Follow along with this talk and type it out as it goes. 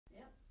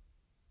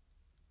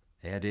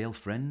Airedale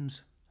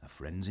friends are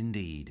friends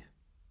indeed.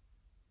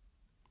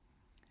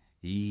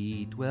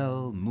 Eat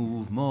well,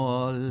 move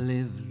more,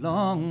 live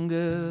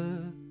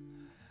longer.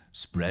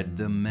 Spread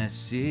the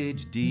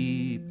message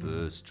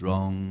deeper,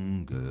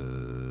 stronger.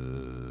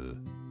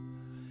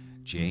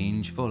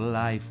 Change for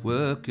life,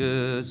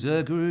 workers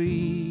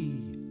agree.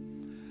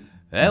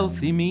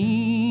 Healthy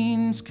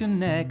means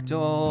connect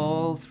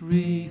all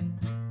three.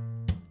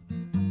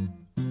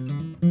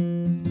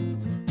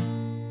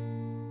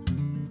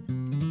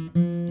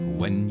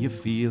 When you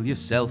feel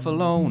yourself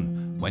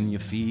alone, when you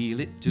feel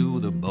it to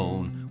the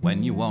bone,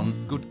 when you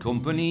want good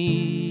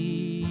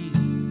company,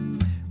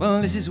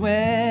 well, this is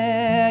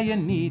where you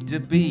need to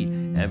be.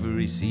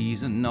 Every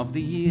season of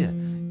the year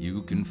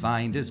you can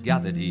find us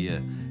gathered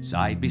here,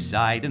 side by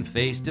side and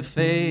face to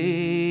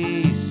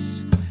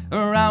face.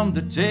 Around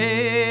the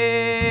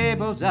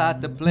tables at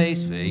the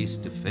place, face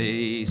to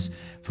face.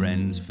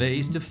 Friends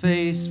face to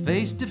face,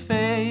 face to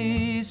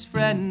face.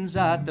 Friends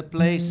at the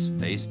place,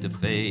 face to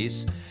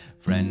face.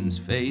 Friends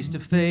face to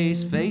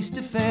face, face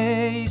to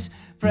face.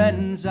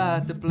 Friends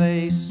at the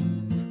place.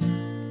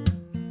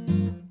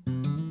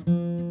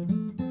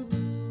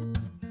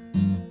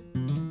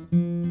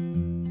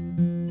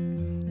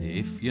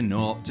 If you're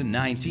 0 to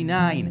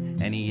 99,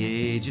 any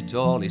age at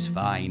all is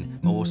fine.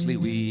 Mostly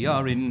we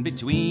are in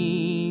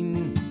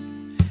between.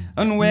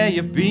 And where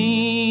you've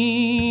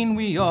been,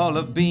 we all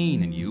have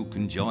been. And you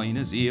can join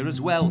us here as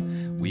well.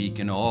 We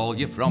can haul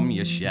you from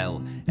your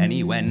shell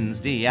any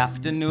Wednesday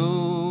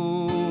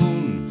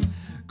afternoon.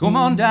 Come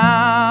on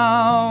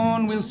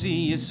down, we'll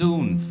see you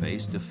soon.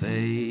 Face to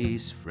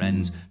face,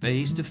 friends,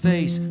 face to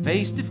face,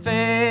 face to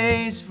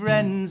face.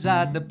 Friends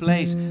at the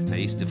place,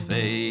 face to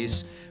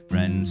face.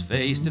 Friends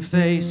face to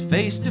face,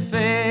 face to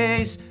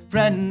face.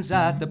 Friends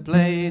at the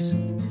place.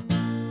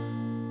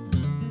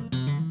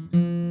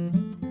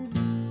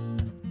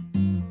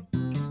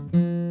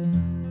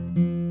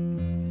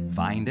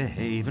 Find a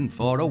haven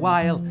for a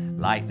while,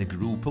 light the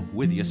group up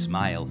with your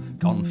smile.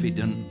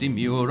 Confident,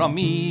 demure or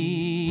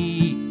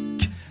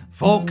meek,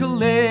 focal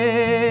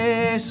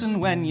listen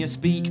when you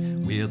speak.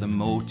 We're the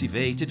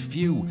motivated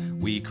few,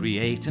 we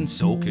create and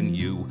so can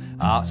you.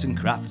 Arts and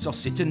crafts or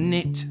sit and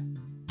knit,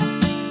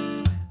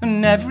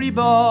 and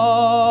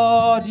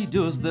everybody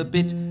does the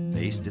bit.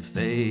 Face to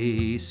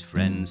face,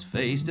 friends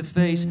face to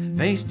face,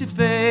 face to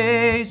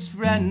face.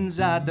 Friends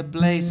at the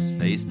place,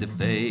 face to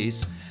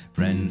face.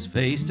 Friends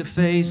face to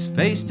face,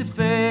 face to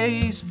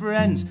face.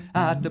 Friends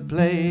at the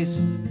place.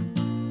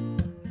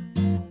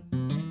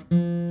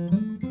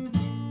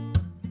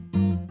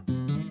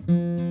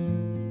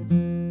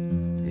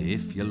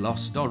 If you're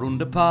lost or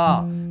under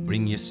par,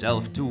 bring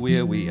yourself to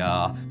where we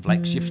are.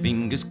 Flex your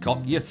fingers, cock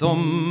your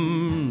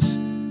thumbs,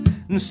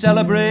 and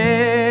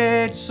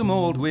celebrate some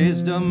old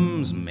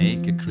wisdoms.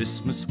 Make a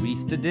Christmas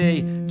wreath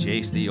today,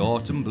 chase the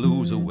autumn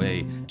blues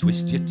away.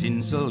 Twist your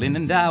tinsel in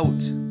and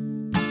out,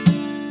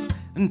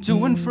 and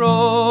to and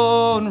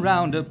fro and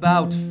round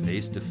about.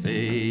 Face to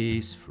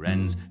face,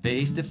 friends,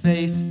 face to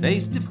face,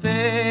 face to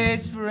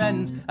face.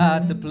 Friends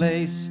at the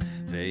place,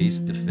 face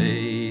to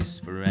face.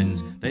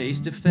 Friends, face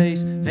to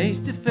face, face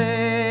to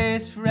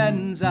face.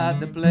 Friends at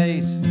the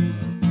place.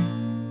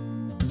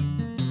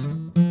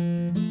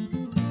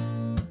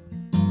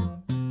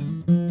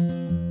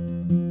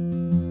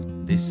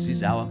 This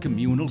is our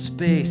communal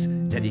space,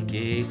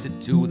 dedicated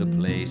to the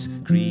place.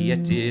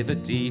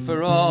 Creativity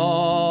for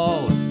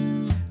all,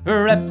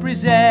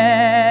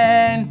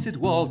 represented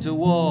wall to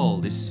wall.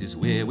 This is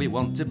where we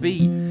want to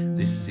be.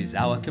 This is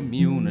our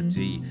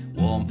community,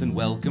 warmth and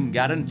welcome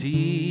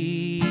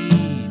guaranteed.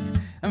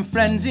 And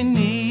friends in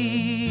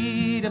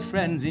need are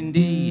friends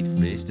indeed.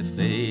 Face to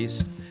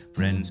face,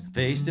 friends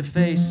face to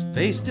face,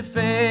 face to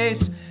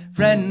face.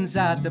 Friends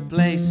at the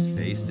place,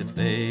 face to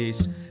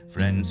face.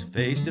 Friends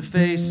face to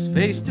face,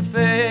 face to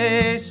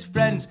face.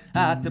 Friends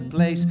at the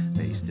place,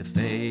 face to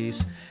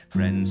face.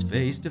 Friends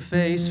face to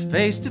face,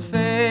 face to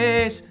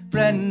face.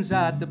 Friends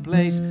at the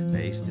place,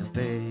 face to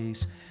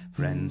face.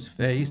 Friends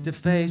face to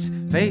face,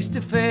 face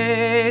to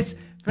face.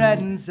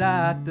 Friends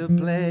at the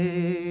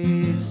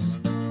place.